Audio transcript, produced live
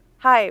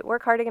Hi, we're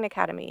Cardigan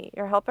Academy,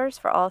 your helpers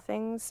for all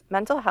things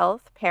mental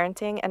health,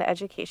 parenting, and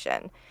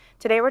education.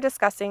 Today we're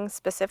discussing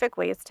specific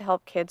ways to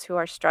help kids who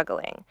are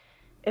struggling.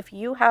 If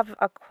you have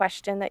a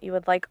question that you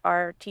would like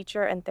our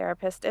teacher and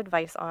therapist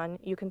advice on,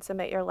 you can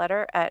submit your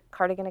letter at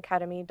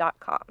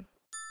cardiganacademy.com.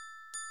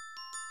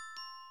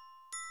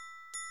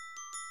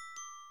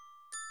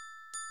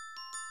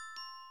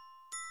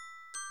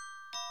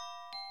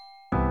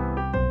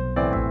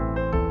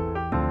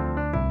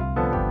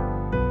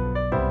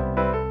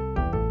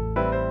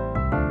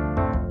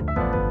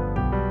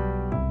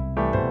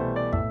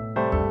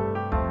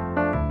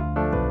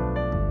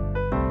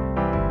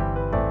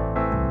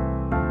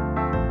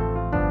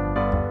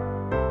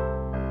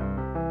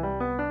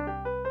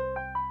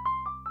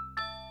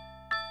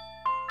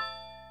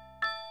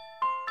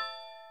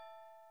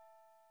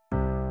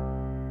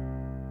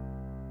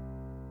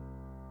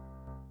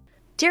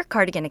 Dear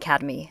Cardigan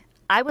Academy,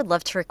 I would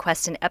love to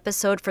request an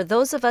episode for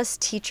those of us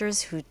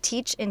teachers who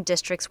teach in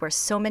districts where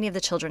so many of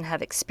the children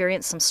have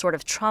experienced some sort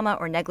of trauma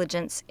or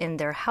negligence in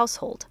their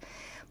household.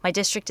 My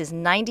district is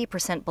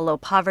 90% below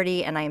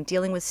poverty, and I am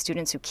dealing with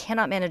students who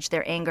cannot manage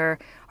their anger,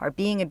 are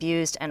being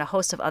abused, and a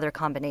host of other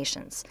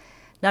combinations.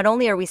 Not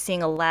only are we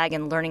seeing a lag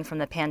in learning from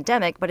the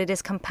pandemic, but it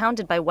is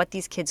compounded by what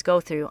these kids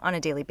go through on a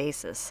daily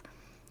basis.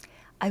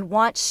 I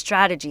want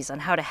strategies on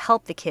how to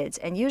help the kids,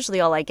 and usually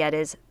all I get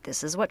is,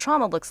 this is what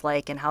trauma looks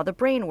like and how the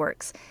brain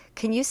works.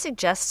 Can you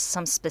suggest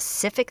some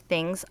specific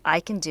things I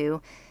can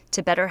do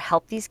to better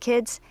help these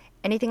kids?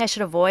 Anything I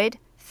should avoid?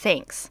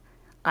 Thanks.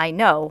 I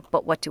know,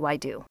 but what do I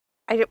do?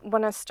 I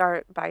want to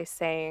start by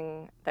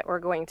saying that we're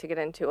going to get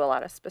into a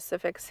lot of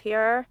specifics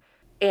here,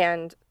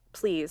 and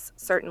please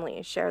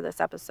certainly share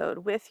this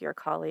episode with your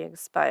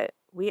colleagues, but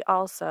we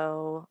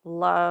also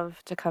love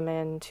to come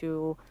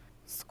into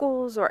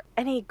schools or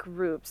any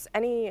groups,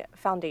 any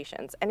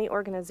foundations, any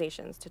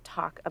organizations to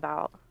talk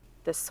about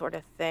this sort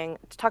of thing,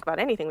 to talk about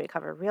anything we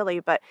cover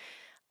really. But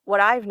what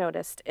I've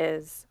noticed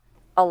is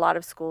a lot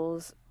of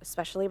schools,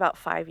 especially about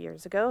 5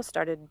 years ago,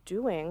 started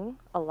doing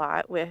a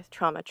lot with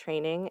trauma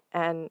training.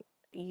 And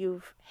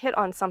you've hit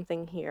on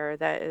something here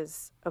that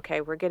is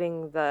okay, we're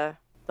getting the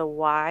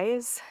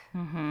whys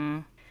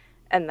and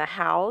the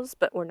hows,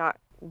 but we're not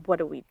what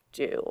do we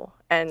do?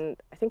 And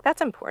I think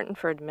that's important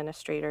for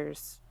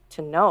administrators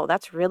to know.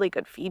 That's really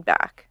good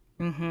feedback.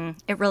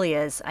 It really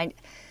is.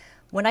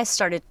 When I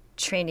started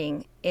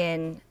training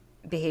in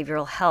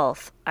behavioral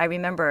health, I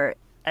remember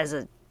as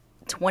a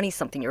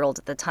 20-something-year-old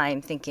at the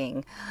time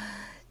thinking,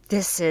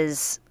 this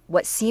is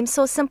what seems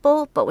so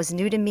simple, but was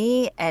new to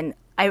me. And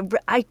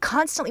I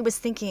constantly was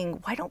thinking,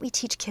 why don't we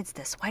teach kids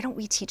this? Why don't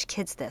we teach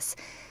kids this?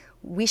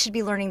 We should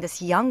be learning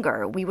this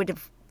younger. We would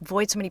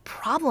avoid so many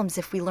problems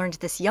if we learned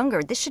this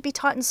younger. This should be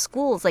taught in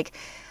schools. Like,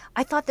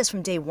 I thought this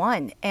from day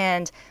one.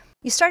 And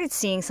you started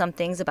seeing some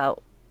things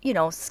about,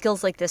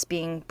 skills like this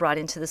being brought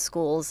into the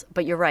schools.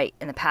 But you're right.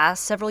 In the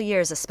past several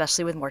years,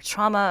 especially with more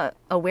trauma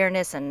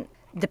awareness, and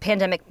the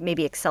pandemic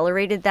maybe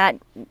accelerated that,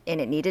 and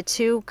it needed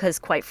to, because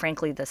quite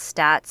frankly, the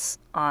stats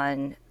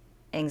on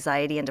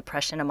anxiety and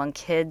depression among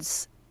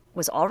kids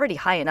was already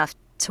high enough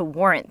to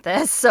warrant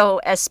this.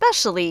 So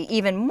especially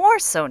even more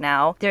so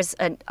now, there's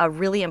a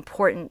really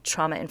important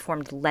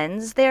trauma-informed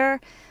lens there.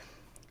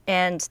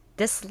 And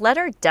this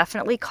letter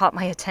definitely caught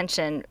my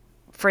attention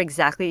for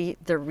exactly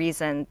the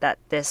reason that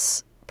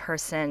this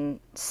person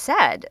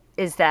said,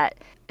 is that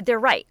they're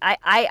right.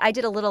 I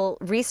did a little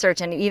research,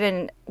 and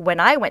even when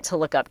I went to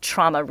look up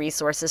trauma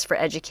resources for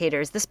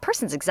educators, this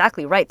person's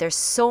exactly right. There's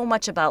so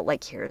much about,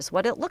 like, here's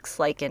what it looks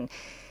like, and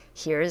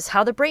here's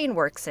how the brain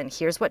works, and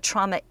here's what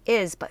trauma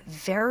is, but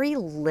very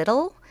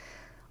little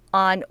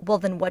on, well,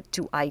 then what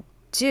do I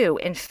do?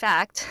 In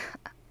fact,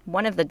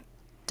 one of the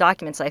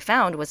documents I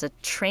found was a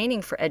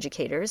training for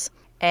educators,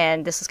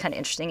 and this is kind of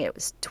interesting. It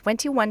was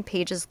 21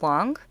 pages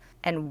long,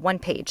 and one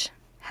page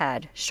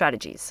had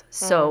strategies.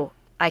 So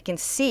I can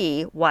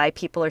see why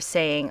people are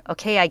saying,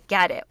 okay, I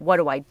get it. What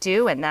do I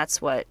do? And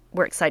that's what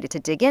we're excited to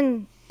dig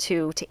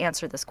into to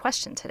answer this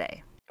question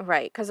today.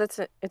 Right, because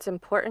it's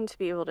important to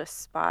be able to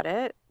spot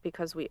it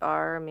because we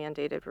are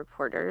mandated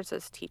reporters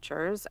as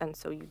teachers, and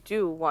so you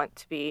do want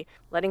to be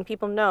letting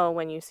people know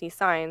when you see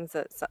signs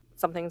that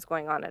something's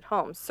going on at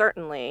home,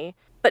 certainly.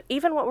 But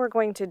even what we're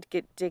going to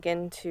dig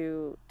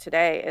into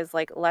today is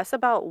like less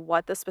about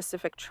what the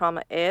specific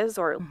trauma is,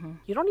 or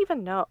you don't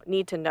even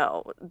need to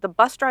know. The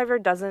bus driver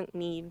doesn't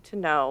need to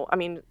know. I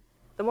mean,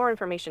 the more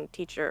information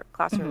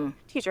classroom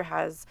teacher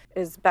has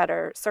is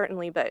better,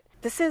 certainly, but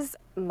this is,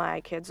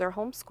 my kids are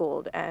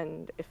homeschooled,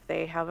 and if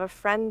they have a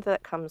friend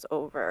that comes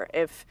over,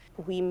 if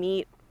we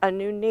meet a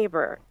new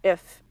neighbor,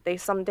 if they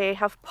someday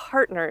have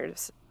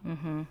partners,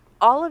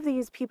 all of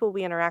these people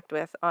we interact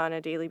with on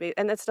a daily basis,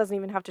 and this doesn't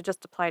even have to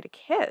just apply to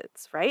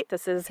kids, right?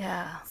 This is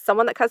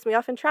someone that cuts me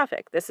off in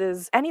traffic. This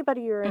is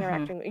anybody you're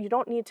interacting with. You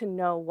don't need to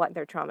know what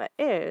their trauma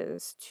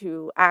is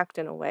to act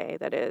in a way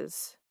that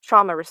is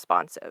trauma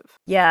responsive.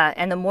 Yeah,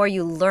 and the more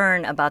you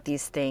learn about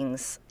these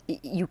things,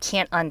 you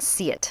can't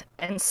unsee it.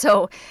 And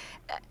so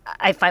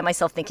I find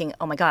myself thinking,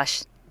 oh my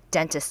gosh,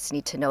 Dentists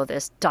need to know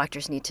this.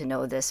 Doctors need to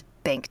know this.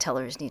 Bank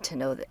tellers need to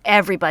know that.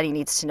 Everybody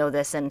needs to know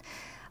this. And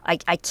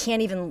I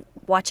can't even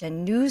watch a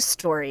news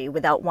story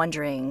without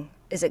wondering,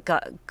 is it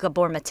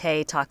Gabor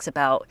Mate talks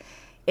about,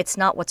 it's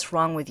not what's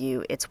wrong with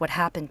you, it's what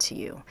happened to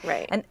you.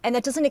 Right. And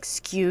that doesn't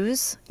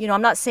excuse,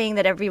 I'm not saying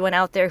that everyone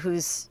out there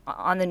who's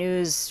on the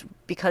news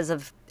because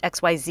of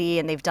XYZ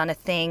and they've done a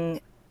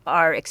thing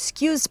are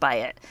excused by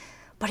it.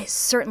 But it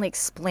certainly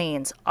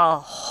explains a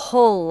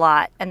whole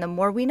lot. And the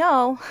more we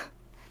know,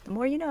 the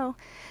more you know,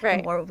 Right.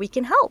 the more we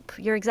can help.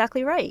 You're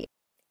exactly right.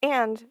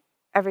 And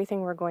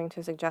everything we're going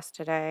to suggest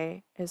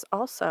today is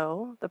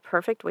also the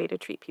perfect way to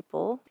treat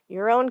people,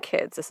 your own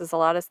kids. This is a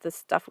lot of this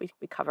stuff. We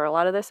cover a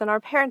lot of this in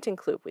our parenting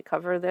club. We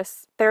cover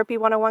this Therapy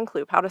 101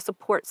 club, how to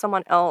support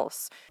someone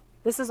else.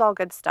 This is all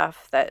good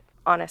stuff that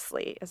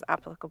honestly is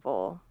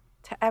applicable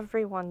to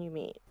everyone you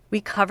meet.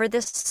 We cover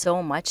this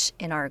so much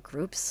in our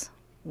groups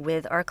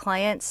with our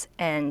clients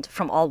and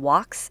from all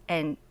walks,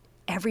 and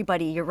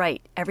everybody, you're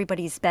right,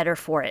 everybody's better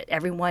for it.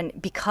 Everyone,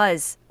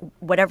 because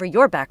whatever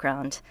your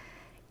background,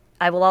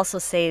 I will also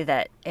say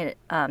that to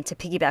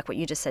piggyback what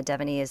you just said,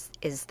 Devaney,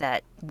 is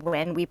that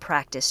when we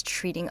practice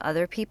treating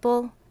other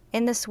people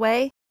in this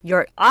way,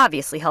 you're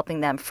obviously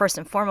helping them first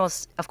and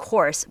foremost, of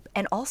course,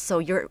 and also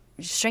you're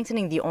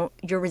strengthening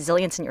your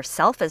resilience in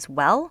yourself as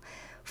well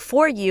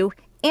for you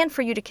and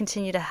for you to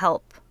continue to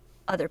help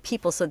other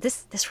people. So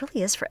this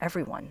really is for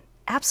everyone,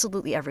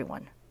 absolutely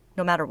everyone,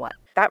 no matter what.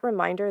 That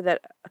reminder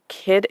that a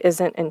kid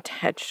isn't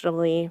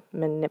intentionally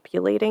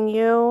manipulating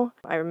you.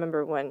 I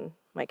remember when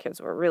my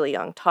kids were really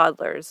young,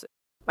 toddlers.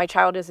 My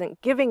child isn't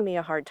giving me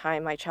a hard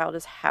time. My child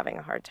is having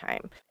a hard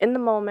time. In the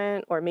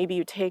moment, or maybe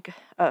you take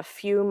a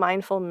few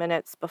mindful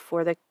minutes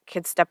before the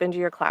kids step into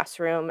your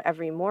classroom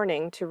every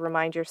morning to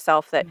remind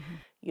yourself that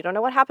you don't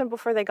know what happened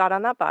before they got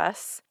on that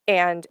bus.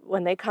 And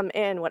when they come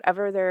in,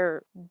 whatever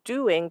they're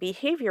doing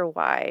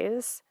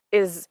behavior-wise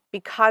is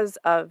because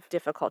of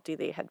difficulty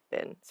they had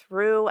been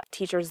through.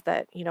 Teachers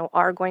that,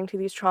 are going to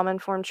these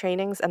trauma-informed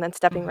trainings and then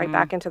stepping right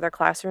back into their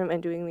classroom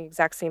and doing the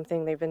exact same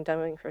thing they've been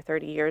doing for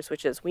 30 years,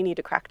 which is we need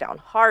to crack down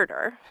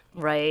harder.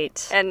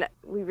 Right. And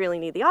we really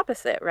need the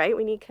opposite, right?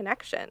 We need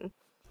connection.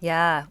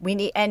 Yeah, we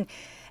need, and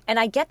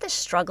I get the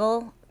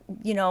struggle.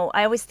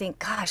 I always think,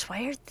 gosh,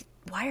 why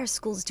are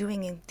schools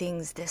doing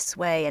things this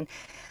way? And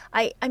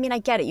I mean, I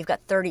get it. You've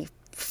got 30,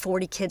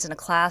 40 kids in a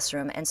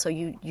classroom, and so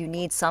you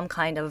need some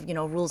kind of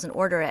rules and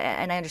order,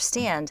 and I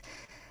understand,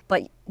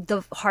 but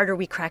the harder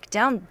we crack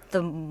down,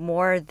 the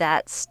more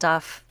that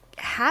stuff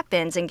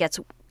happens and gets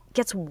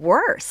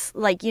worse.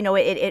 Like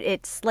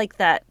it's like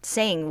that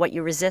saying, what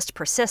you resist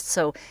persists.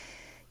 So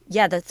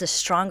yeah, the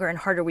stronger and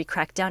harder we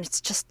crack down,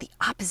 it's just the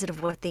opposite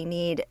of what they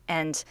need.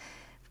 And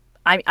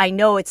I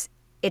know it's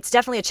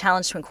definitely a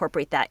challenge to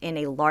incorporate that in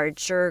a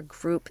larger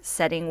group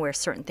setting where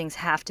certain things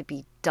have to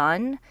be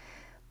done,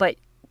 but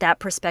that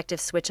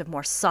perspective switch of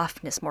more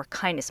softness, more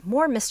kindness,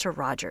 more Mr.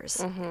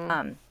 Rogers.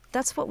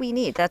 That's what we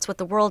need. That's what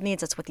the world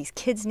needs. That's what these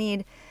kids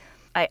need.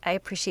 I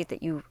appreciate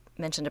that you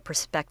mentioned a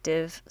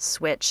perspective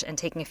switch and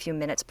taking a few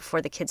minutes before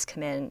the kids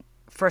come in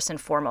first and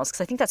foremost,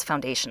 because I think that's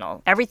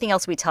foundational. Everything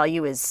else we tell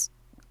you is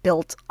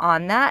built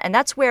on that. And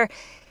that's where,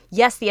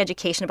 yes, the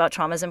education about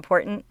trauma is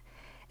important.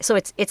 So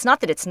it's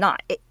not that it's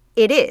not.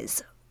 It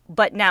is.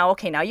 But now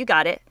you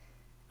got it.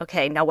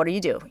 Okay, now what do?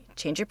 You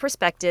change your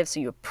perspective so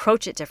you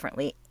approach it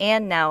differently.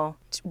 And now,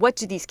 what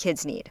do these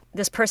kids need?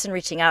 This person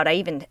reaching out, I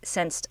even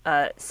sensed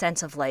a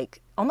sense of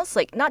almost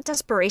like not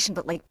desperation,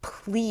 but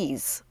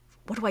please,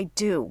 what do I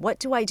do? What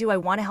do I do? I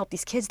want to help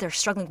these kids. They're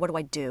struggling. What do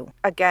I do?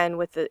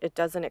 Again, it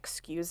doesn't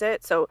excuse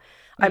it. So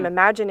I'm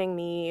imagining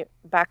me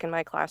back in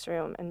my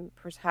classroom and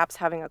perhaps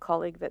having a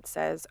colleague that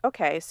says,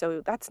 okay,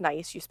 so that's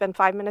nice. You spend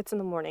 5 minutes in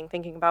the morning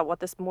thinking about what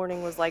this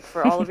morning was like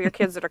for all of your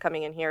kids that are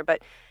coming in here.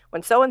 But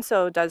when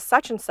so-and-so does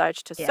such and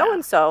such to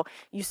so-and-so,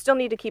 you still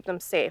need to keep them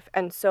safe.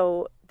 And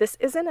so this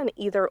isn't an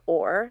either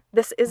or.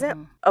 This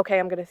isn't, okay,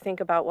 I'm going to think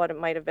about what it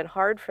might have been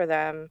hard for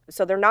them.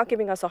 So they're not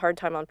giving us a hard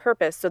time on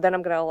purpose. So then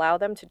I'm going to allow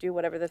them to do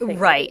whatever the thing is.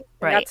 Right.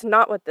 That's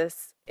not what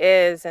this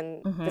is.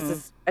 And this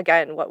is,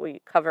 again, what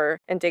we cover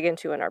and dig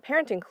into in our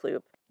parenting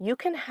club. You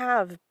can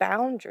have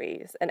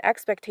boundaries and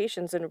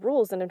expectations and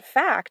rules. And in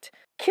fact,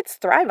 kids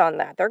thrive on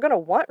that. They're going to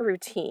want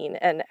routine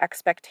and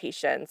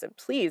expectations. And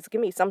please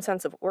give me some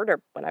sense of order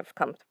when I've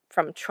come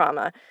from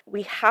trauma.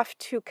 We have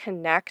to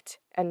connect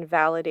and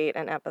validate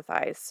and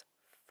empathize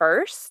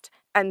first,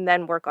 and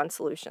then work on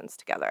solutions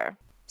together.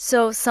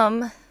 So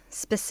some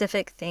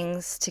specific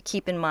things to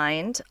keep in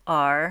mind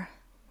are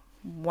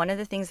one of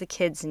the things the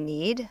kids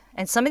need,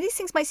 and some of these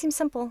things might seem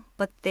simple,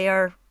 but they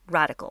are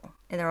radical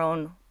in their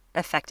own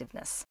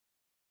effectiveness.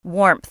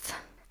 Warmth.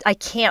 I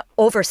can't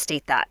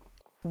overstate that.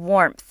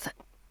 Warmth.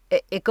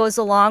 It goes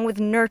along with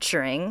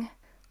nurturing,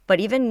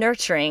 but even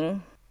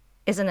nurturing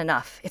isn't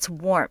enough. It's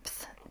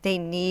warmth. They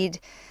need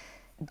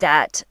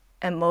that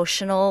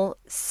emotional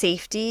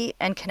safety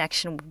and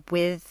connection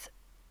with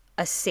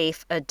a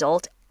safe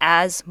adult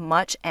as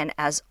much and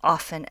as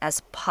often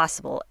as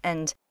possible.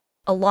 And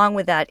along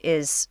with that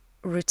is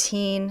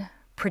routine,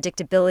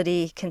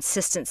 predictability,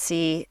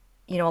 consistency.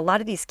 a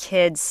lot of these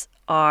kids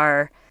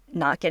are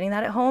not getting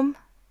that at home.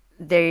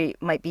 They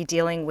might be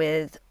dealing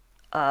with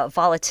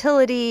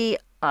volatility,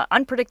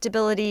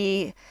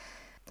 unpredictability,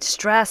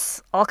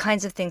 stress, all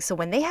kinds of things. So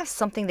when they have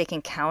something they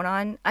can count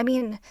on, I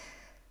mean,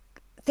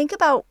 think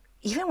about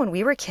even when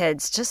we were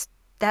kids, just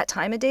that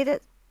time of day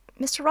that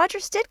Mr.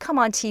 Rogers did come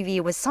on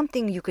TV was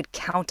something you could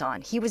count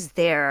on. He was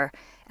there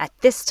at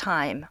this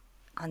time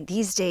on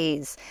these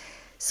days.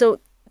 So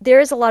there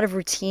is a lot of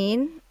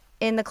routine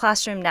in the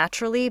classroom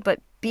naturally, but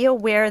be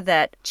aware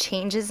that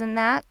changes in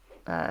that,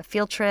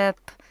 field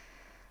trip,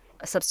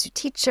 a substitute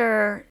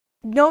teacher,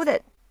 know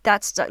that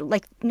that's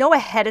like know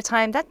ahead of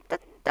time that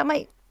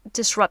might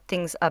disrupt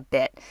things a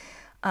bit.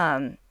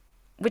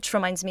 Which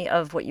reminds me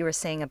of what you were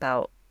saying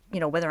about,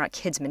 whether or not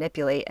kids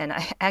manipulate. And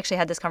I actually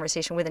had this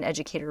conversation with an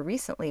educator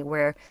recently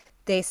where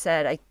they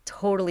said, I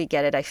totally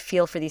get it. I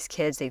feel for these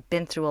kids. They've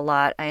been through a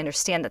lot. I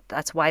understand that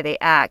that's why they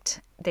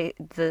act.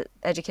 The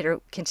educator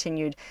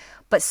continued,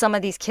 but some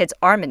of these kids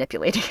are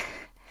manipulating.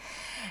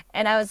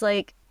 And I was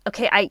like,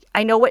 okay,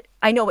 I know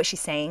what she's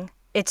saying.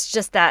 It's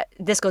just that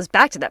this goes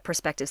back to that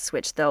perspective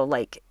switch, though.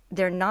 Like,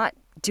 they're not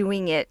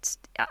doing it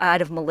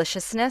out of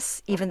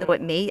maliciousness, even though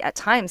it may at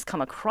times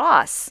come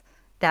across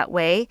that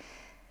way.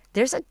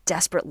 There's a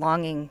desperate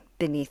longing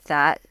beneath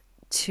that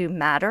to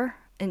matter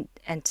and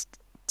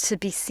to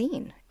be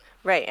seen.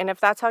 Right. And if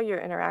that's how you're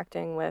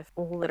interacting with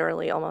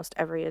literally almost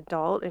every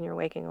adult in your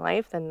waking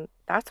life, then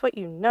that's what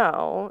you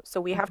know. So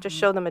we have to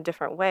show them a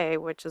different way,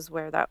 which is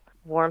where that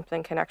warmth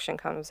and connection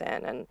comes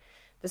in. And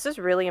this is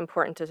really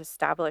important to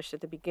establish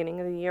at the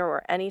beginning of the year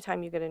or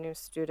anytime you get a new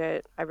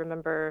student. I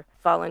remember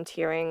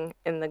volunteering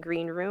in the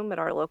green room at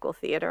our local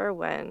theater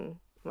when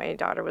my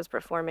daughter was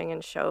performing in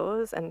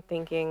shows and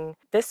thinking,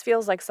 this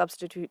feels like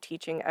substitute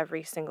teaching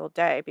every single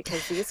day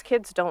because these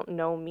kids don't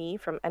know me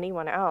from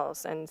anyone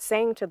else. And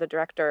saying to the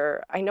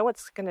director, I know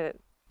it's going to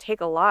take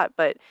a lot,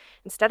 but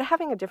instead of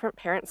having a different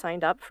parent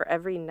signed up for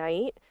every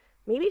night,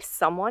 maybe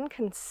someone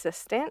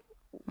consistent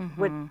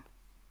would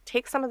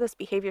take some of this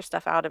behavior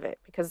stuff out of it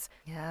because,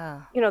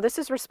 this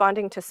is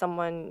responding to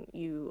someone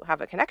you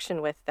have a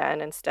connection with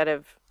then instead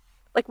of,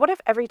 like, what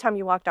if every time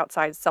you walked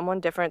outside,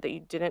 someone different that you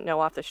didn't know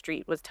off the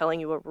street was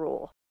telling you a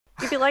rule?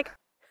 You'd be like,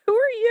 who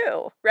are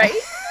you, right?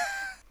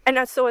 And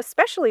so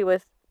especially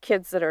with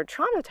kids that are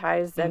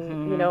traumatized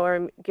and,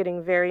 are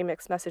getting very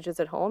mixed messages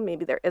at home,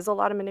 maybe there is a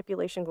lot of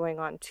manipulation going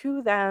on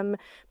to them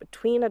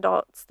between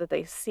adults that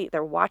they see.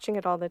 They're watching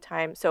it all the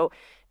time. So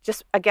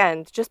just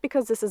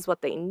because this is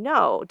what they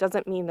know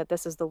doesn't mean that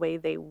this is the way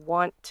they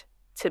want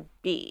to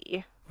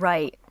be.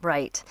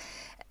 Right.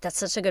 That's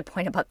such a good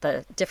point about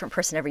the different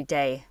person every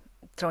day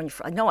throwing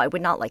you. No, I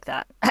would not like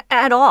that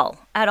at all.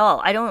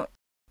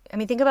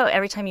 Think about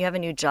every time you have a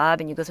new job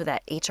and you go through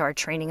that HR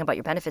training about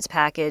your benefits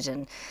package,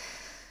 and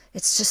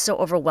it's just so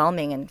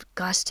overwhelming. And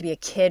gosh, to be a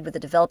kid with a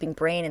developing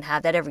brain and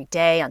have that every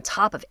day on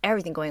top of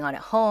everything going on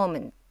at home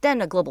and then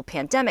a global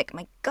pandemic,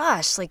 my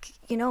gosh,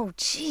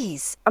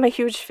 geez. I'm a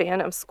huge fan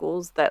of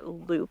schools that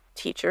loop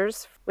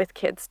teachers with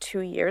kids 2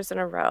 years in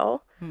a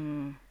row.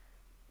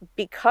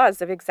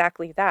 Because of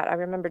exactly that. I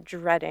remember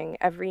dreading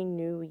every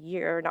new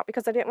year, not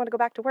because I didn't want to go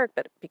back to work,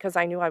 but because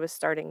I knew I was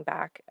starting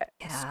back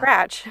at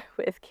scratch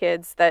with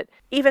kids that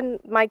even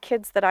my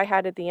kids that I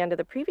had at the end of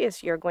the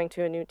previous year going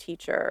to a new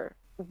teacher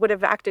would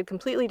have acted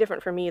completely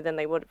different for me than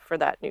they would for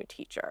that new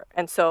teacher.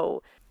 And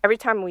so every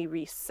time we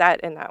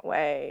reset in that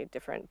way,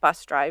 different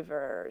bus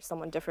driver,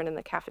 someone different in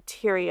the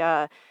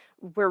cafeteria,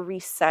 we're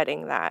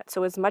resetting that.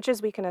 So as much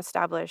as we can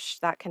establish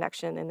that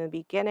connection in the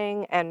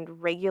beginning and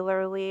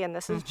regularly, and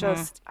this is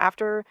just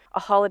after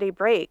a holiday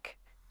break,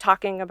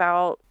 talking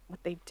about what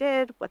they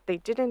did, what they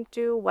didn't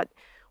do,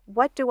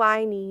 what do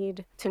I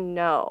need to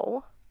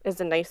know is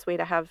a nice way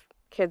to have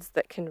kids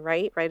that can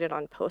write it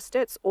on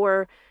Post-its,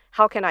 or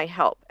how can I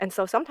help? And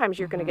so sometimes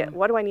you're going to get,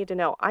 what do I need to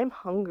know? I'm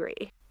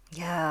hungry.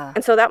 Yeah.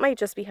 And so that might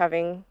just be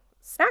having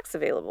snacks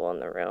available in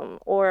the room,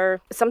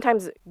 or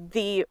sometimes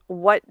the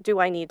what do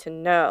I need to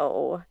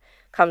know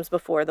comes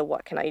before the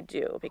what can I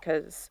do,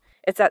 because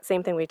it's that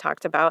same thing we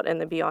talked about in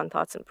the Beyond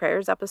Thoughts and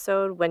Prayers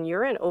episode. When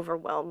you're in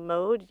overwhelm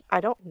mode, I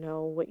don't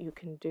know what you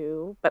can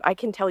do, but I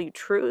can tell you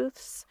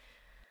truths.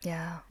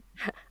 Yeah.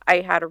 I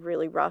had a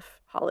really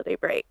rough holiday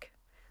break.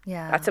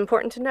 Yeah. That's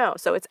important to know.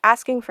 So it's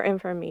asking for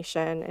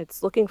information.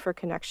 It's looking for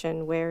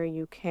connection where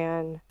you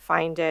can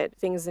find it,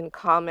 things in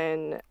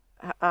common,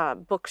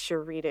 books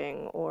you're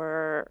reading,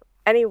 or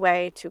any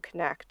way to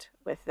connect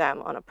with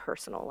them on a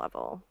personal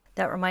level.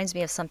 That reminds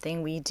me of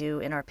something we do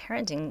in our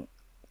parenting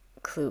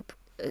group.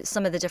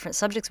 Some of the different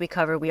subjects we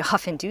cover, we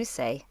often do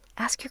say,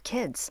 ask your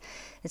kids.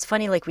 It's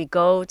funny, like we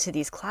go to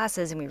these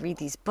classes and we read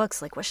these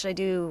books, like, what should I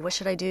do? What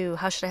should I do?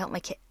 How should I help my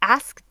kid?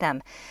 Ask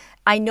them.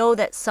 I know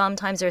that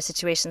sometimes there are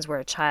situations where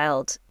a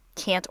child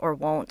can't or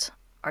won't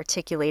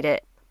articulate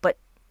it, but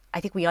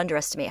I think we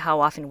underestimate how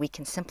often we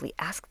can simply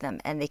ask them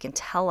and they can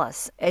tell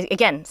us.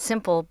 Again,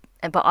 simple,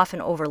 but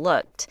often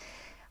overlooked.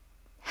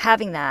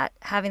 Having that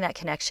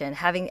connection,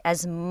 having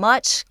as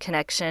much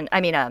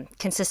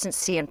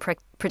consistency and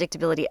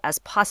predictability as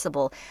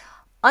possible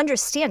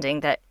understanding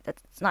that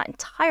it's not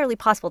entirely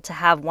possible to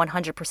have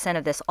 100%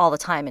 of this all the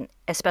time, and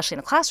especially in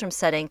a classroom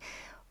setting,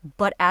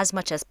 but as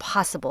much as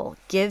possible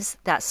gives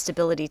that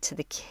stability to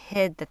the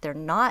kid that they're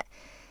not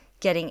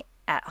getting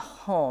at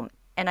home.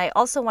 And I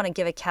also want to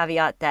give a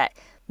caveat that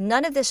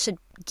none of this should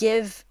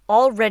give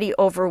already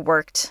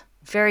overworked,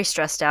 very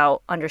stressed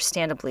out,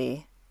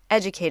 understandably,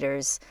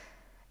 educators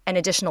an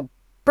additional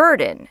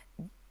burden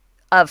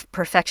of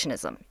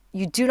perfectionism.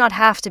 You do not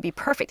have to be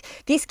perfect.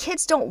 These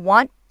kids don't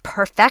want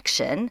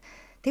perfection.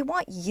 They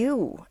want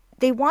you.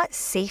 They want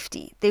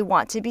safety. They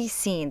want to be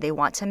seen. They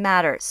want to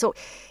matter. So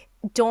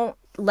don't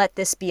let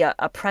this be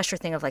a pressure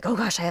thing of like, oh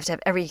gosh, I have to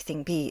have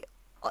everything be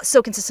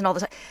so consistent all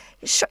the time.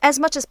 Sure, as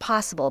much as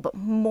possible, but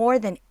more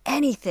than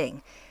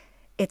anything,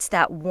 it's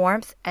that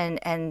warmth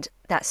and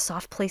that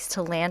soft place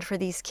to land for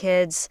these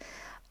kids.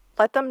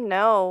 Let them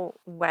know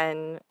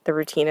when the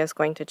routine is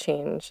going to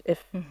change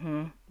if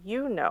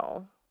you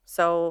know.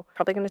 So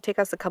probably going to take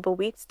us a couple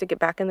weeks to get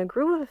back in the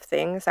groove of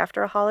things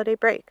after a holiday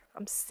break.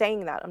 I'm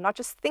saying that. I'm not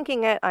just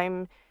thinking it.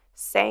 I'm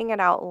saying it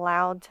out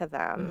loud to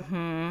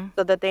them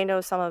so that they know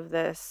some of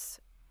this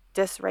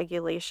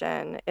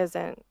dysregulation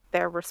isn't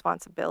their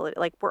responsibility.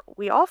 Like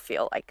we all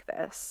feel like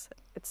this.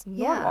 It's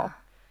normal. Yeah.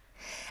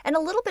 And a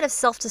little bit of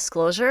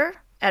self-disclosure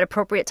at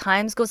appropriate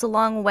times goes a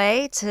long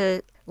way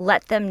to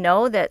let them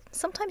know that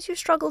sometimes you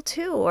struggle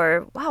too,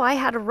 or wow, I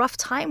had a rough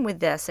time with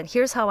this and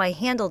here's how I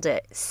handled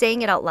it.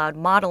 Saying it out loud,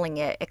 modeling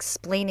it,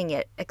 explaining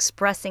it,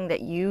 expressing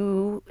that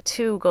you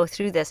too go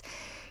through this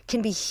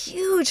can be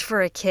huge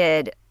for a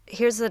kid.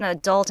 Here's an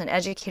adult, an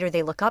educator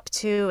they look up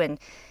to, and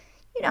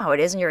you know how it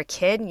is when you're a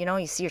kid, you know,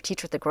 you see your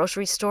teacher at the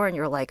grocery store and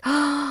you're like,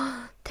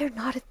 oh, they're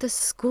not at the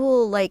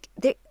school. Like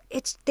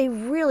they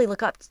really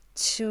look up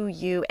to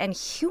you, and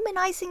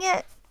humanizing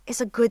it is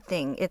a good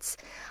thing.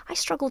 I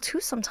struggle too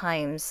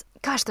sometimes.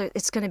 Gosh,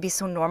 it's going to be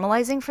so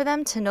normalizing for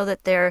them to know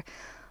that they're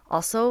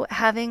also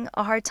having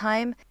a hard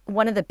time.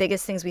 One of the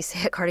biggest things we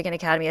say at Cardigan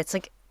Academy, it's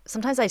like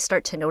sometimes I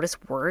start to notice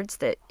words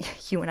that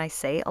you and I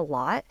say a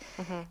lot,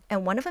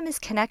 and one of them is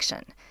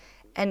connection.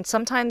 And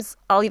sometimes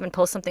I'll even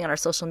post something on our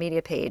social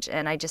media page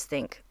and I just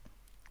think,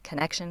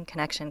 connection,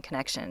 connection,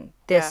 connection.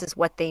 This is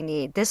what they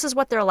need. This is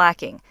what they're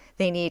lacking.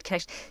 They need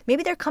connection.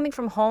 Maybe they're coming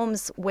from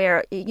homes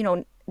where, you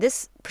know,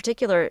 this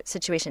particular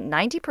situation,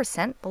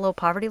 90% below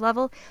poverty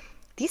level,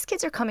 these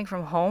kids are coming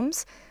from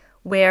homes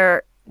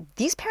where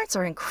these parents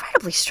are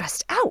incredibly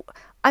stressed out.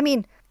 I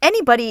mean,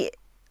 anybody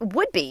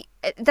would be.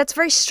 That's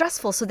very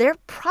stressful. So they're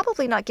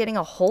probably not getting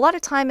a whole lot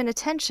of time and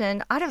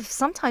attention out of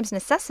sometimes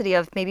necessity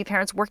of maybe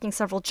parents working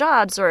several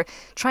jobs or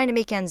trying to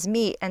make ends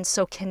meet. And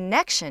so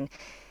connection,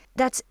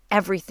 that's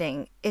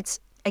everything. It's,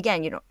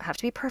 again, you don't have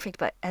to be perfect,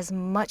 but as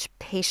much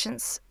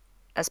patience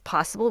as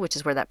possible, which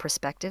is where that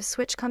perspective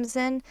switch comes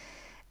in,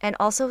 and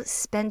also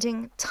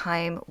spending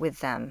time with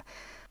them.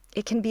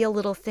 It can be a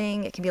little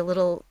thing. It can be a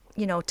little,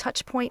 you know,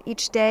 touch point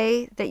each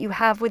day that you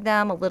have with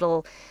them, a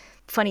little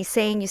funny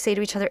saying you say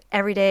to each other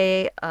every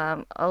day,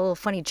 a little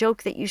funny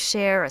joke that you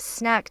share, a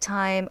snack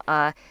time.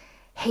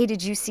 Hey,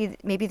 did you see,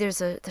 maybe there's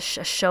a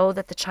show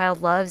that the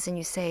child loves and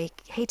you say,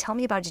 hey, tell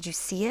me about it. Did you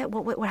see it?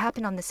 What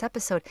happened on this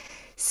episode?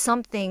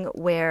 Something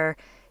where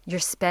you're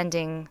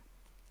spending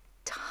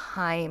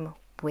time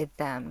with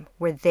them,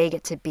 where they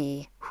get to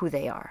be who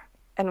they are.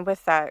 And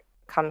with that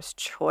comes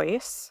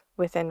choice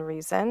within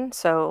reason.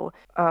 So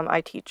I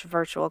teach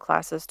virtual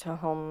classes to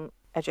home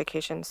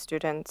education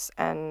students,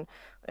 and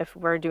if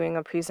we're doing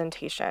a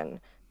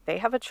presentation, they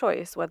have a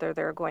choice whether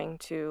they're going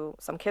to,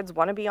 some kids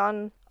want to be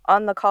on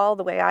the call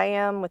the way I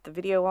am with the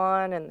video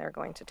on, and they're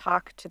going to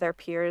talk to their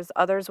peers.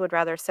 Others would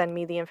rather send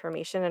me the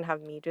information and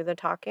have me do the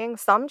talking.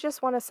 Some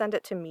just want to send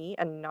it to me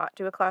and not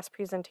do a class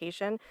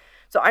presentation.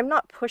 So I'm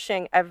not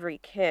pushing every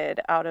kid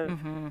out of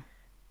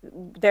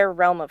their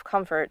realm of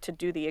comfort to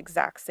do the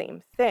exact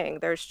same thing.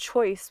 There's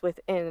choice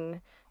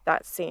within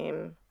that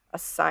same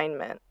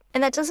assignment.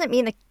 And that doesn't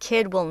mean the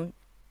kid will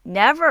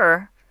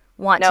never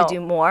want to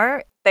do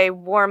more. They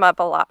warm up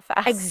a lot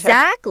faster.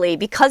 Exactly,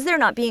 because they're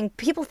not being,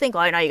 people think,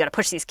 oh, no, you got to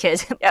push these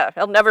kids. Yeah,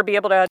 they'll never be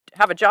able to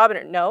have a job.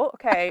 No,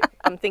 okay,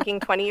 I'm thinking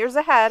 20 years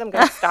ahead. I'm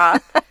going to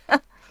stop.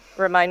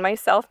 Remind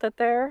myself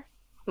that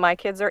my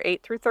kids are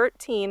 8 through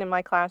 13 in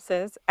my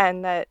classes,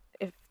 and that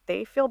if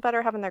they feel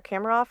better having their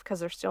camera off because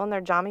they're still in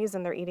their jammies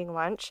and they're eating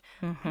lunch,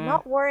 I'm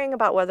not worrying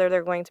about whether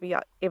they're going to be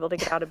able to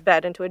get out of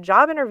bed into a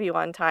job interview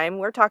on time.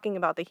 We're talking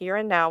about the here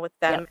and now with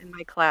them in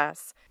my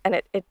class, and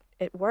it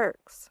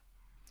works.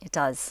 It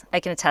does.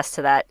 I can attest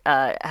to that.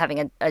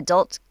 Having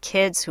adult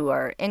kids who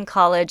are in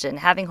college and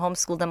having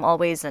homeschooled them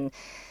always, and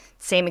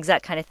same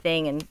exact kind of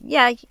thing. And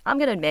yeah, I'm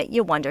going to admit,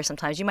 you wonder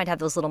sometimes. You might have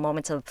those little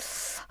moments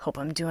of, hope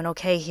I'm doing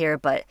okay here.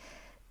 But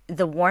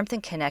the warmth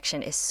and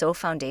connection is so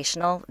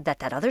foundational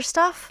that other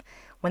stuff,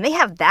 when they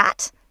have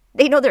that,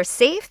 they know they're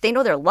safe. They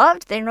know they're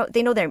loved. They know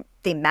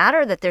they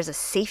matter, that there's a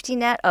safety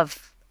net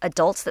of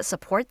adults that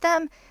support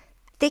them.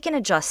 They can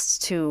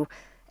adjust to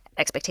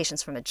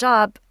expectations from a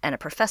job and a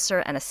professor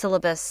and a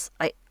syllabus.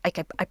 I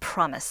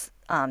promise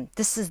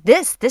This is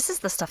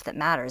the stuff that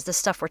matters. This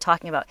stuff we're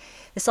talking about.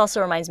 This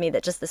also reminds me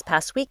that just this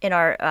past week in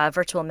our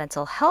virtual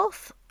mental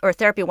health or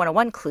therapy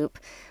 101 club,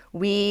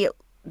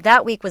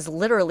 that week was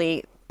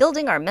literally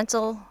building our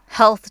mental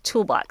health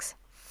toolbox,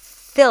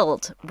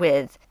 filled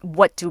with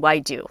what do I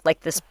do? Like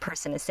this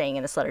person is saying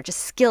in this letter, just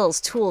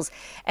skills, tools.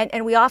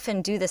 And we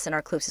often do this in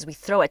our clubs is we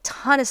throw a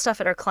ton of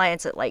stuff at our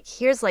clients at like,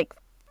 here's like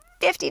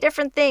 50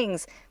 different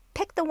things.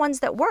 Pick the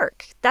ones that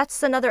work.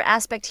 That's another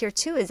aspect here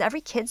too, is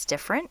every kid's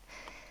different.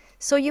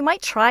 So you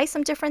might try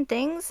some different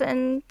things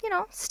and,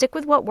 stick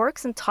with what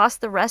works and toss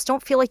the rest.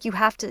 Don't feel like you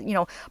have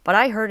to, but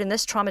I heard in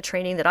this trauma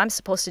training that I'm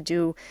supposed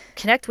to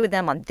connect with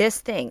them on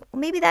this thing. Well,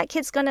 maybe that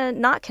kid's going to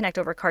not connect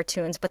over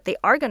cartoons, but they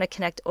are going to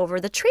connect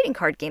over the trading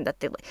card game that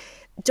they like.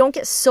 Don't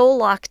get so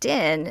locked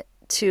in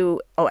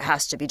to, it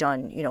has to be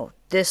done,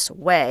 this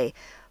way.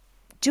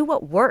 Do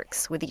what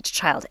works with each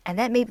child. And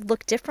that may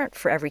look different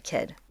for every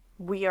kid.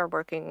 We are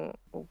working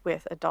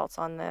with adults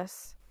on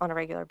this on a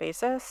regular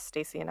basis.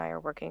 Stacy and I are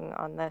working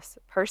on this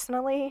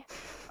personally.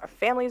 Our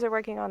families are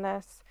working on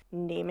this.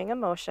 Naming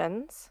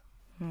emotions.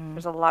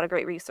 There's a lot of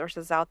great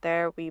resources out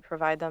there. We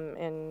provide them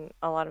in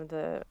a lot of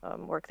the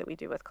work that we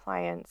do with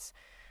clients.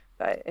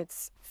 But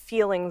it's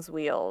feelings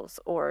wheels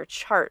or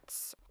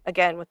charts.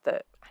 Again, I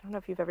don't know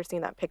if you've ever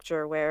seen that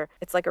picture where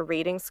it's like a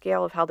rating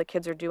scale of how the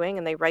kids are doing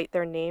and they write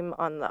their name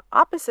on the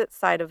opposite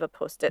side of a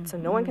Post-it so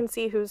no one can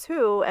see who's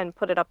who and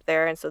put it up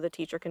there. And so the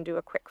teacher can do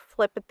a quick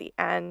flip at the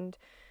end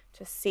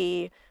to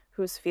see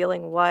who's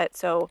feeling what.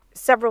 So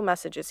several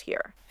messages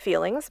here.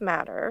 Feelings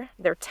matter.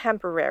 They're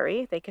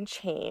temporary. They can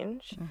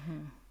change.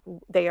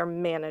 They are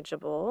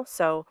manageable.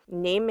 So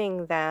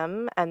naming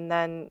them and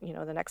then,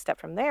 the next step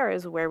from there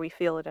is where we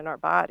feel it in our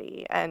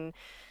body. And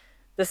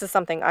this is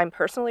something I'm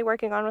personally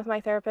working on with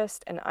my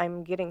therapist, and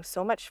I'm getting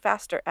so much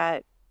faster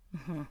at,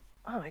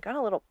 I got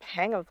a little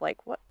pang of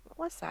like, what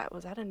was that?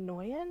 Was that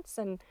annoyance?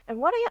 And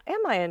what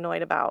am I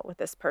annoyed about with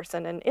this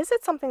person? And is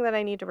it something that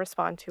I need to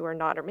respond to or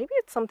not? Or maybe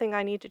it's something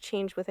I need to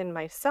change within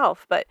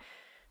myself, but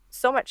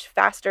so much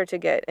faster to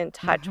get in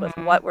touch with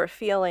what we're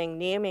feeling,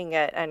 naming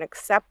it and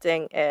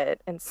accepting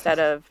it instead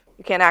of,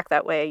 you can't act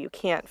that way, you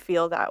can't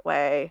feel that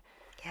way,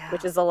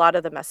 which is a lot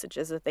of the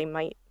messages that they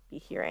might be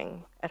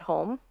hearing at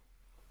home.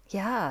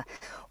 Yeah.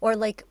 Or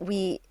like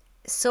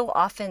so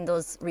often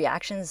those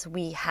reactions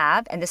we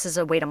have, and this is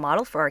a way to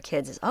model for our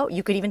kids, is,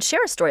 you could even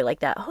share a story like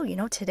that.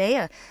 Today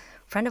a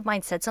friend of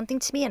mine said something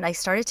to me and I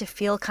started to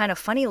feel kind of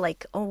funny,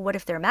 like, what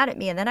if they're mad at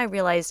me? And then I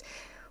realized,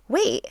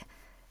 wait,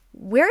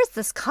 where is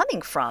this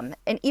coming from?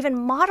 And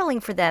even modeling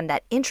for them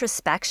that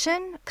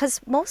introspection, because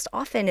most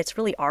often it's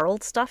really our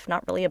old stuff,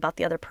 not really about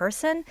the other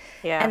person.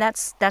 Yeah. And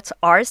that's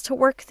ours to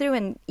work through.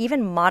 And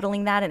even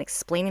modeling that and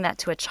explaining that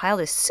to a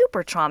child is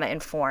super trauma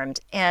informed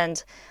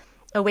and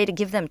a way to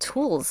give them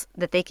tools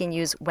that they can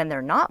use when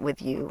they're not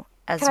with you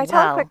as well. Can I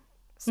tell a quick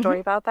story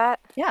about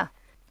that? Yeah.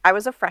 I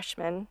was a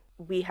freshman.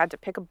 We had to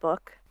pick a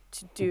book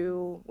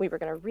we were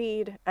going to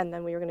read, and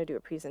then we were going to do a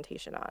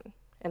presentation on.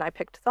 And I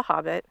picked The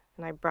Hobbit,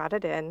 and I brought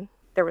it in.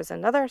 There was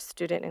another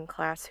student in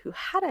class who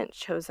hadn't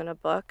chosen a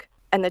book,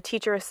 and the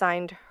teacher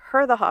assigned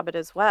her The Hobbit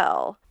as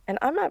well. And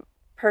I'm a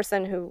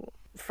person who,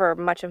 for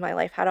much of my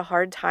life, had a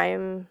hard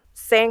time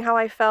saying how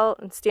I felt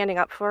and standing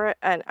up for it.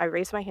 And I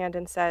raised my hand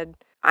and said,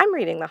 I'm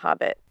reading The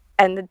Hobbit.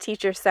 And the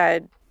teacher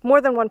said,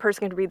 more than one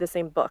person can read the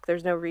same book.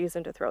 There's no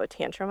reason to throw a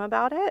tantrum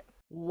about it.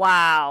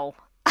 Wow.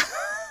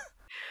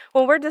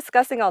 When we're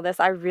discussing all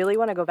this, I really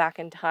want to go back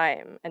in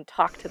time and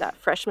talk to that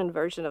freshman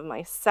version of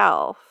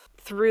myself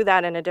through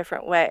that in a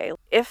different way.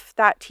 If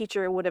that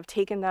teacher would have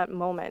taken that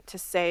moment to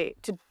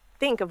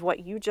think of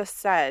what you just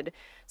said,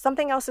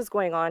 something else is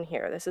going on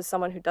here. This is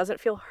someone who doesn't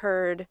feel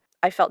heard.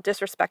 I felt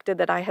disrespected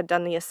that I had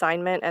done the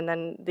assignment and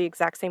then the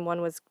exact same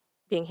one was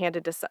being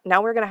handed to,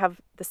 now we're going to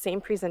have the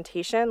same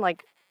presentation.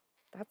 Like,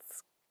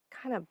 that's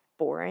kind of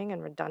boring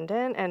and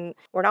redundant and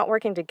we're not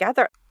working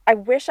together. I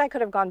wish I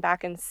could have gone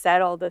back and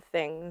said all the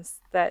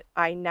things that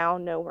I now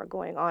know were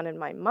going on in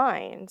my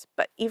mind.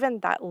 But even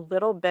that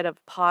little bit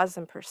of pause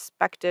and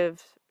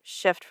perspective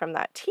shift from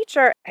that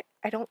teacher,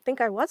 I don't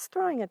think I was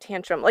throwing a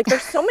tantrum. Like,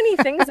 there's so many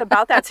things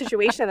about that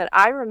situation that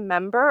I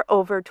remember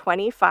over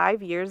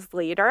 25 years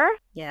later.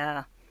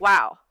 Yeah.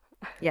 Wow.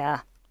 Yeah.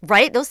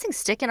 Right? Those things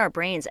stick in our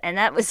brains. And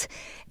that was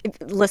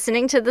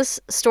listening to this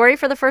story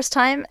for the first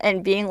time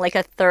and being like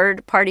a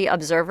third party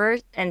observer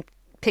and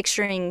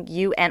picturing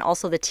you and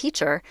also the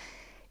teacher.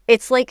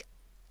 It's like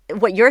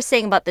what you're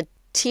saying about the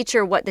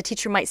teacher, what the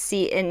teacher might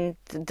see in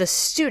the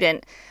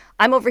student.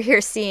 I'm over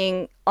here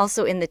seeing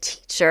also in the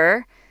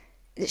teacher,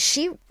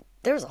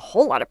 there's a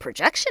whole lot of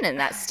projection in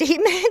that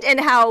statement and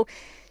how,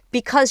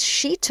 because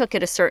she took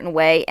it a certain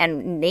way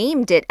and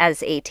named it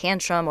as a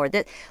tantrum or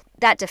that,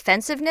 that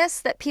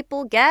defensiveness that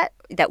people get,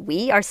 that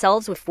we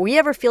ourselves, if we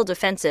ever feel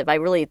defensive,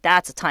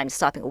 that's a time to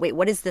stop and go, wait,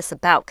 what is this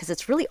about? Because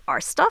it's really our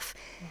stuff.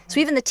 So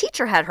even the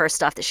teacher had her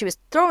stuff that she was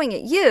throwing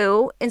at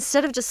you,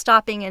 instead of just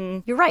stopping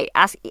and, you're right,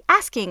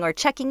 asking or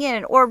checking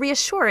in or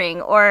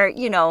reassuring or,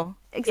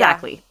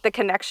 exactly. Yeah, the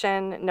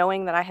connection,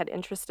 knowing that I had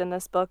interest in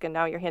this book and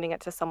now you're handing it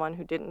to someone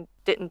who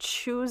didn't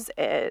choose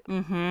it.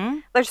 Mm-hmm.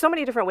 There's so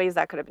many different ways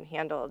that could have been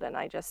handled. And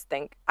I just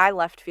think I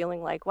left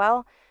feeling like,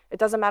 well, it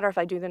doesn't matter if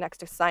I do the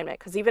next assignment,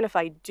 because even if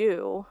I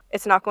do,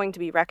 it's not going to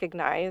be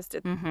recognized.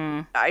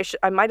 Mm-hmm.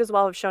 I might as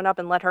well have shown up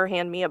and let her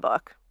hand me a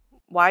book.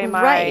 Why am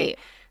Right.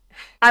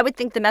 I would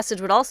think the message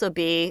would also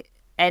be,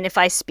 and if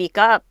I speak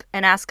up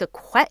and ask a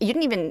question, you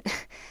didn't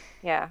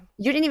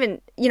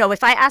even,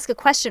 if I ask a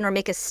question or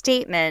make a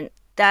statement,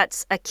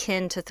 that's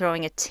akin to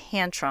throwing a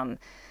tantrum.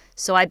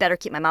 So I better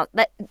keep my mouth.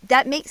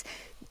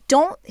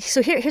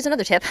 Here's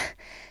another tip.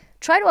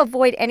 Try to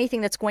avoid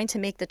anything that's going to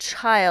make the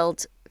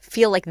child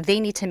feel like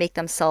they need to make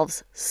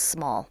themselves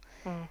small.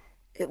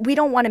 We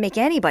don't want to make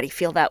anybody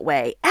feel that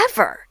way,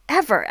 ever.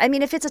 I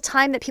mean, if it's a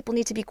time that people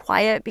need to be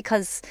quiet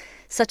because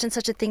such and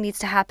such a thing needs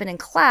to happen in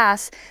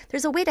class,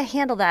 there's a way to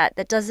handle that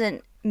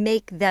doesn't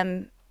make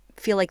them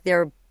feel like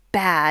they're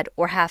bad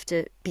or have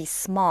to be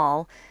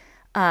small.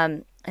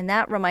 And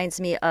that reminds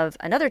me of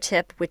another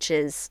tip, which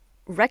is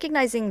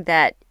recognizing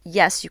that,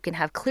 yes, you can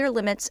have clear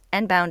limits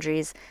and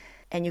boundaries,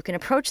 and you can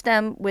approach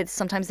them with,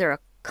 sometimes there are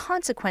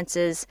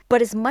consequences,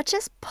 but as much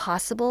as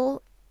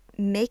possible,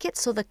 make it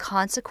so the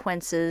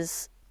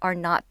consequences are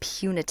not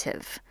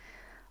punitive.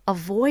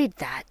 Avoid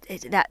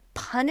that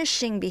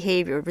punishing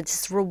behavior.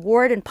 This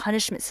reward and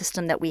punishment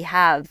system that we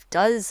have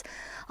does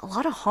a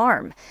lot of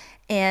harm.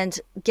 And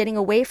getting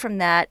away from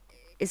that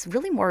is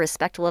really more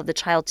respectful of the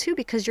child too,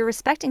 because you're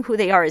respecting who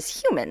they are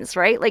as humans,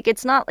 right? Like,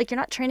 it's not like you're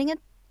not training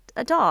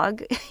a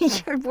dog.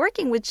 You're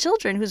working with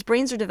children whose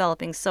brains are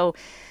developing. So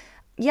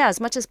yeah, as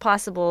much as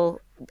possible,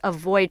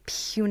 avoid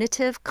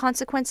punitive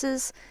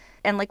consequences.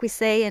 And like we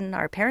say in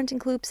our parenting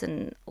groups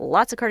and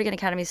lots of Cardigan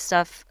Academy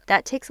stuff,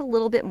 that takes a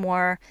little bit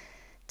more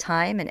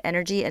time and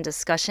energy and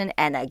discussion.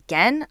 And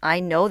again, I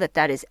know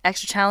that is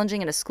extra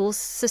challenging in a school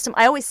system.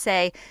 I always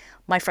say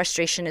my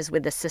frustration is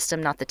with the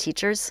system, not the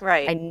teachers.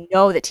 Right. I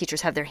know that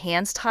teachers have their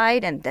hands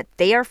tied and that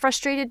they are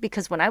frustrated,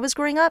 because when I was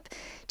growing up,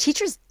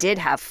 teachers did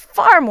have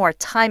far more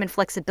time and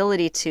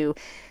flexibility to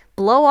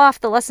blow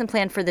off the lesson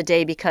plan for the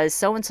day because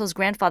so-and-so's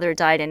grandfather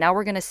died and now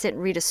we're going to sit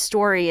and read a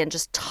story and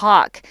just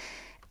talk.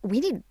 We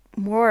need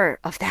more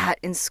of that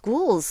in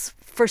schools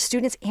for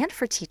students and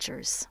for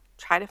teachers.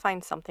 Try to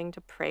find something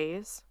to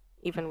praise,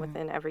 even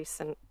within every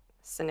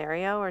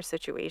scenario or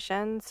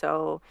situation.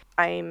 So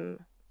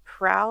I'm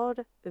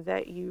proud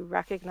that you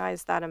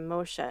recognize that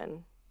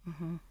emotion.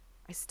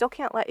 I still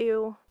can't let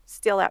you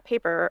steal that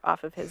paper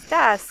off of his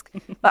desk,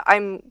 but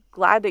I'm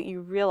glad that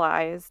you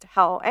realized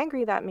how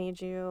angry that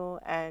made you,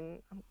 and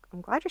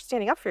I'm glad you're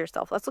standing up for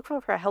yourself. Let's look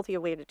for a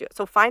healthier way to do it.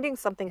 So finding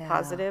something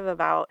positive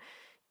about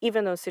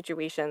even those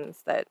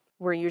situations that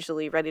we're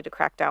usually ready to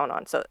crack down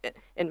on. So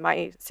in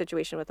my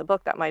situation with the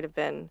book, that might have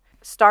been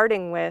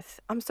starting with,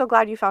 I'm so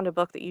glad you found a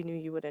book that you knew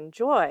you would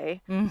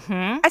enjoy.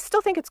 I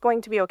still think it's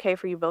going to be okay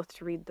for you both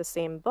to read the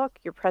same book.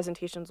 Your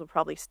presentations will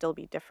probably still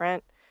be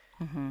different.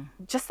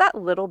 Just that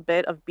little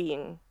bit of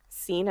being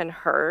seen and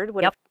heard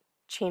would have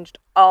changed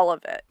all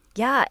of it.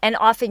 Yeah, and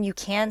often you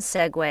can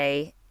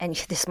segue, and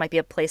this might be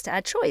a place to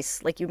add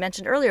choice, like you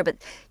mentioned earlier, but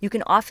you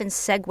can often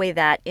segue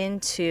that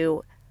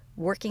into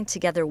working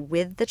together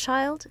with the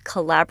child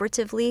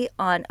collaboratively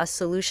on a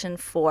solution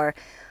for,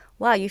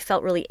 wow, you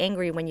felt really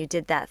angry when you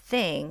did that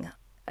thing.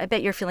 I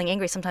bet you're feeling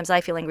angry. Sometimes I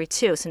feel angry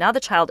too. So now the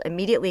child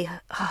immediately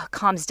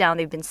calms down.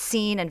 They've been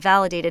seen and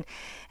validated,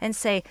 and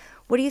say,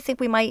 what do you think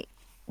we might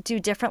do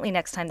differently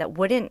next time that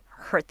wouldn't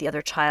hurt the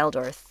other child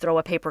or throw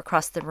a paper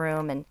across the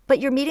room?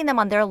 But you're meeting them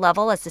on their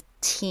level as a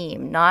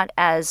team, not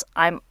as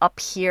I'm up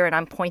here and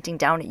I'm pointing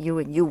down at you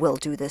and you will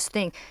do this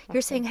thing.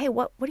 You're saying, hey,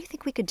 what do you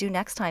think we could do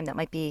next time that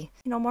might be,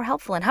 more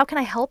helpful? And how can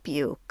I help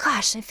you?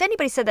 Gosh, if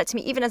anybody said that to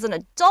me, even as an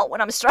adult when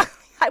I'm struggling,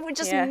 I would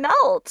just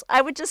melt.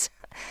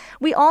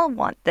 We all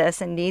want this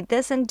and need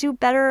this and do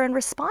better and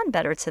respond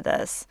better to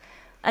this.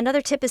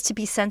 Another tip is to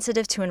be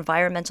sensitive to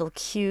environmental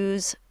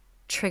cues,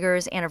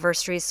 triggers,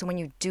 anniversaries. So when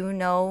you do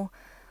know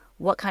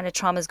what kind of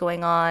trauma is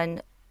going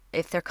on,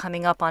 if they're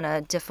coming up on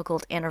a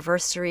difficult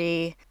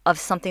anniversary of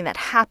something that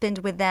happened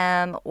with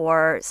them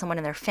or someone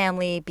in their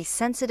family, be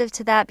sensitive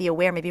to that, be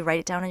aware, maybe write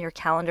it down on your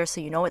calendar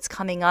so you know it's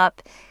coming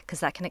up,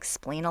 because that can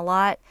explain a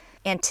lot.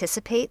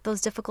 Anticipate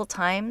those difficult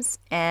times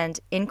and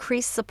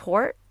increase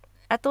support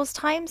at those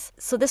times.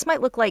 So this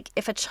might look like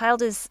if a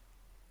child is,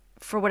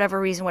 for whatever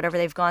reason, whatever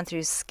they've gone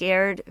through,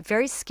 scared,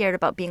 very scared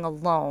about being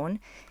alone,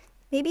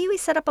 maybe we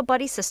set up a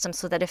buddy system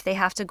so that if they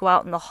have to go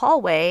out in the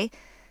hallway,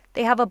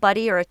 they have a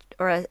buddy or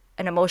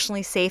an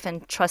emotionally safe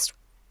and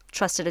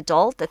trusted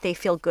adult that they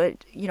feel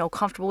good,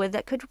 comfortable with,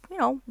 that could,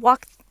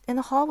 walk in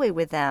the hallway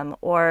with them.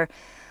 Or,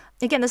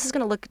 again, this is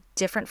going to look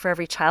different for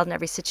every child in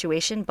every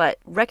situation, but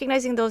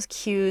recognizing those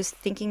cues,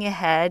 thinking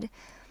ahead,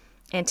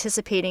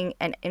 anticipating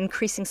and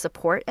increasing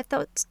support at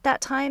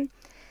that time.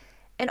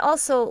 And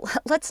also,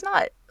 let's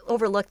not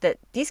overlook that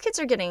these kids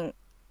are getting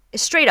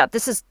straight up.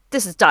 This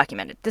is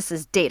documented. This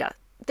is data.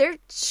 They're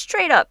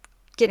straight up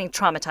getting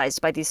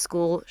traumatized by these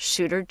school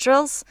shooter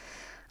drills.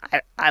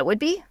 I would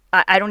be.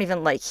 I don't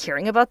even like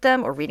hearing about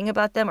them or reading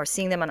about them or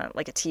seeing them on a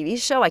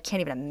TV show. I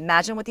can't even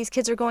imagine what these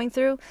kids are going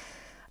through.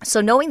 So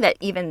knowing that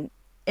even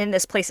in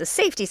this place of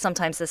safety,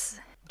 sometimes this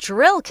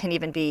drill can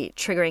even be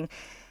triggering.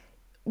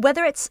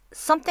 Whether it's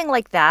something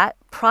like that,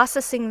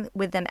 processing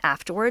with them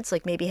afterwards,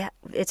 like maybe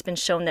it's been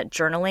shown that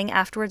journaling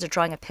afterwards or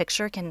drawing a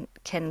picture can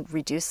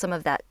reduce some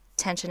of that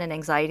tension and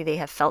anxiety they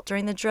have felt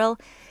during the drill.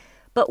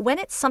 But when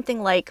it's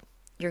something like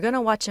you're going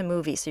to watch a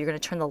movie, so you're going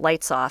to turn the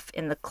lights off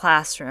in the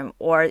classroom,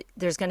 or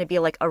there's going to be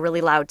like a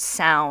really loud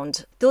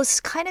sound,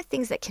 those kind of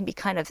things that can be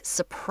kind of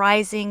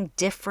surprising,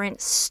 different,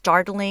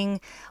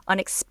 startling,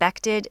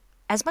 unexpected,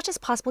 as much as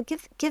possible,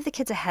 give the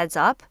kids a heads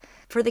up.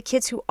 For the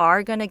kids who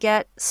are going to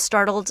get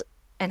startled,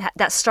 and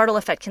that startle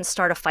effect can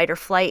start a fight or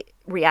flight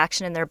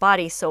reaction in their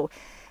body. So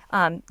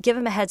give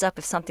them a heads up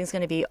if something's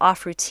going to be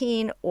off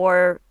routine,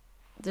 or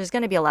there's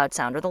going to be a loud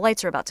sound, or the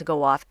lights are about to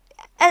go off,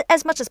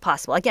 as much as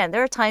possible. Again,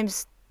 there are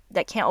times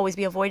that can't always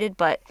be avoided,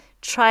 but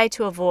try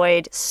to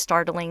avoid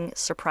startling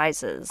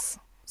surprises.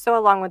 So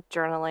along with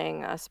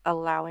journaling, us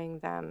allowing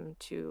them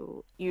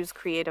to use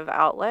creative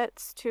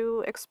outlets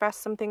to express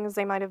some things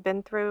they might have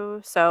been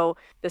through. So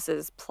this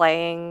is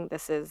playing,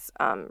 this is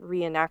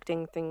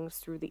reenacting things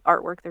through the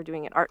artwork they're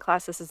doing in art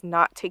class. This is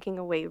not taking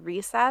away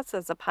recess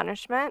as a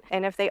punishment.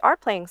 And if they are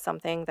playing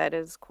something that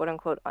is quote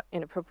unquote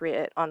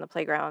inappropriate on the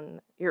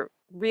playground, you're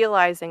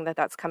realizing that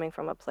that's coming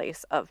from a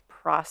place of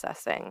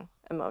processing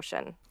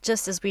emotion.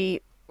 Just as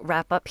we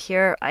wrap up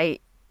here, I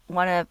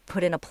want to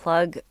put in a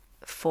plug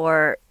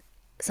for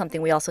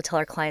something we also tell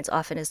our clients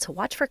often, is to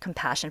watch for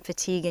compassion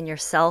fatigue in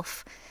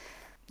yourself.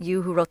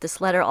 You who wrote this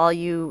letter, all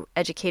you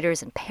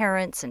educators and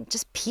parents and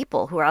just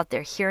people who are out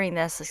there hearing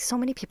this, like, so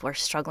many people are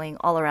struggling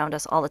all around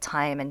us all the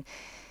time. And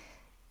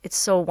it's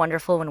so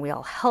wonderful when we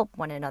all help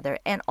one another,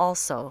 and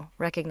also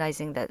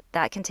recognizing that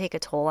that can take a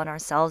toll on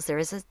ourselves. There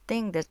is a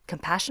thing that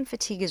compassion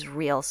fatigue is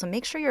real. So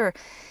make sure you're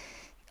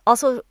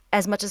also,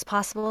 as much as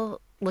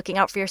possible, looking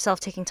out for yourself,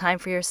 taking time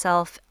for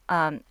yourself.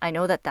 I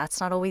know that that's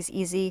not always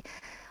easy.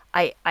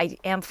 I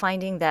am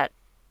finding that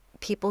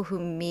people who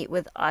meet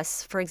with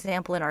us, for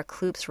example, in our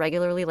CLOOPs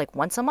regularly, like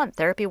once a month,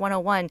 Therapy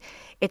 101,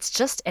 it's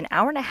just an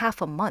hour and a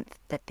half a month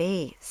that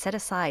they set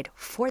aside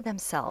for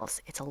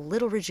themselves. It's a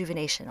little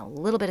rejuvenation, a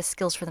little bit of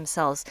skills for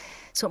themselves.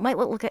 So it might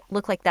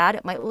look like that.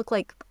 It might look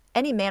like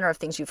any manner of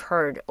things you've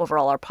heard over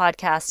all our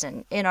podcasts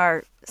and in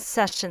our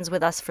sessions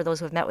with us for those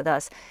who have met with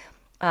us.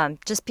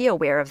 Just be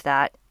aware of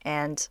that.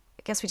 And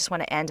I guess we just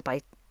want to end by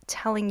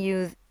telling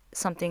you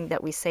something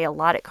that we say a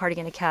lot at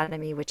Cardigan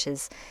Academy, which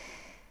is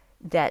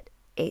that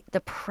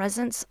the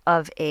presence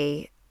of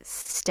a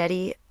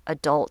steady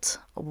adult,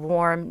 a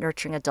warm,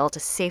 nurturing adult, a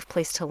safe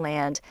place to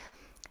land,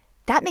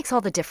 that makes all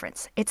the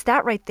difference. It's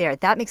that right there.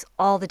 That makes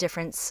all the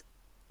difference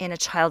in a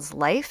child's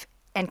life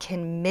and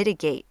can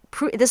mitigate.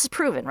 This is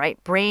proven, right?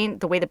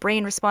 The way the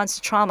brain responds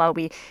to trauma,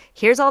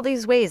 here's all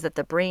these ways that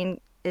the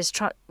brain is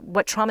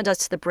what trauma does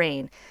to the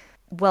brain.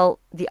 Well,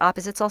 the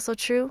opposite's also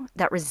true.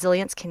 That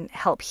resilience can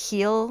help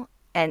heal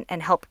and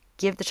help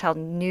give the child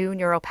new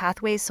neural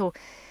pathways. So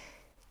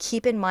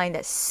keep in mind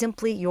that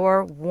simply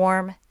your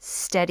warm,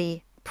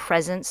 steady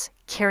presence,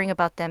 caring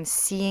about them,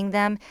 seeing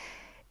them,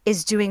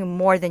 is doing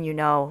more than you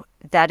know.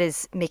 That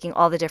is making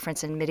all the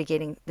difference in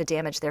mitigating the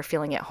damage they're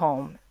feeling at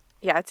home.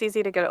 Yeah, it's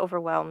easy to get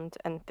overwhelmed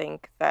and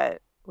think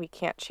that we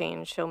can't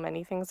change so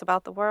many things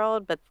about the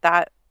world, but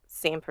that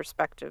same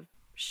perspective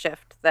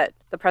shift, that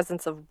the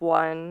presence of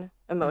one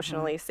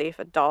emotionally safe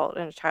adult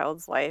in a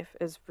child's life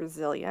is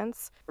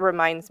resilience,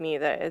 reminds me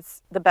that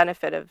it's the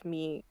benefit of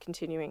me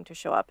continuing to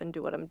show up and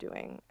do what I'm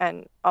doing.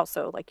 And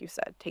also, like you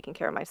said, taking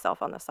care of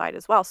myself on the side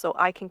as well, so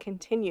I can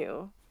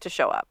continue to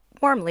show up.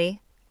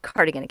 Warmly,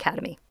 Cardigan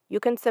Academy. You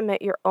can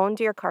submit your own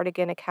Dear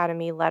Cardigan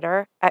Academy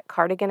letter at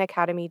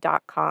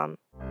cardiganacademy.com.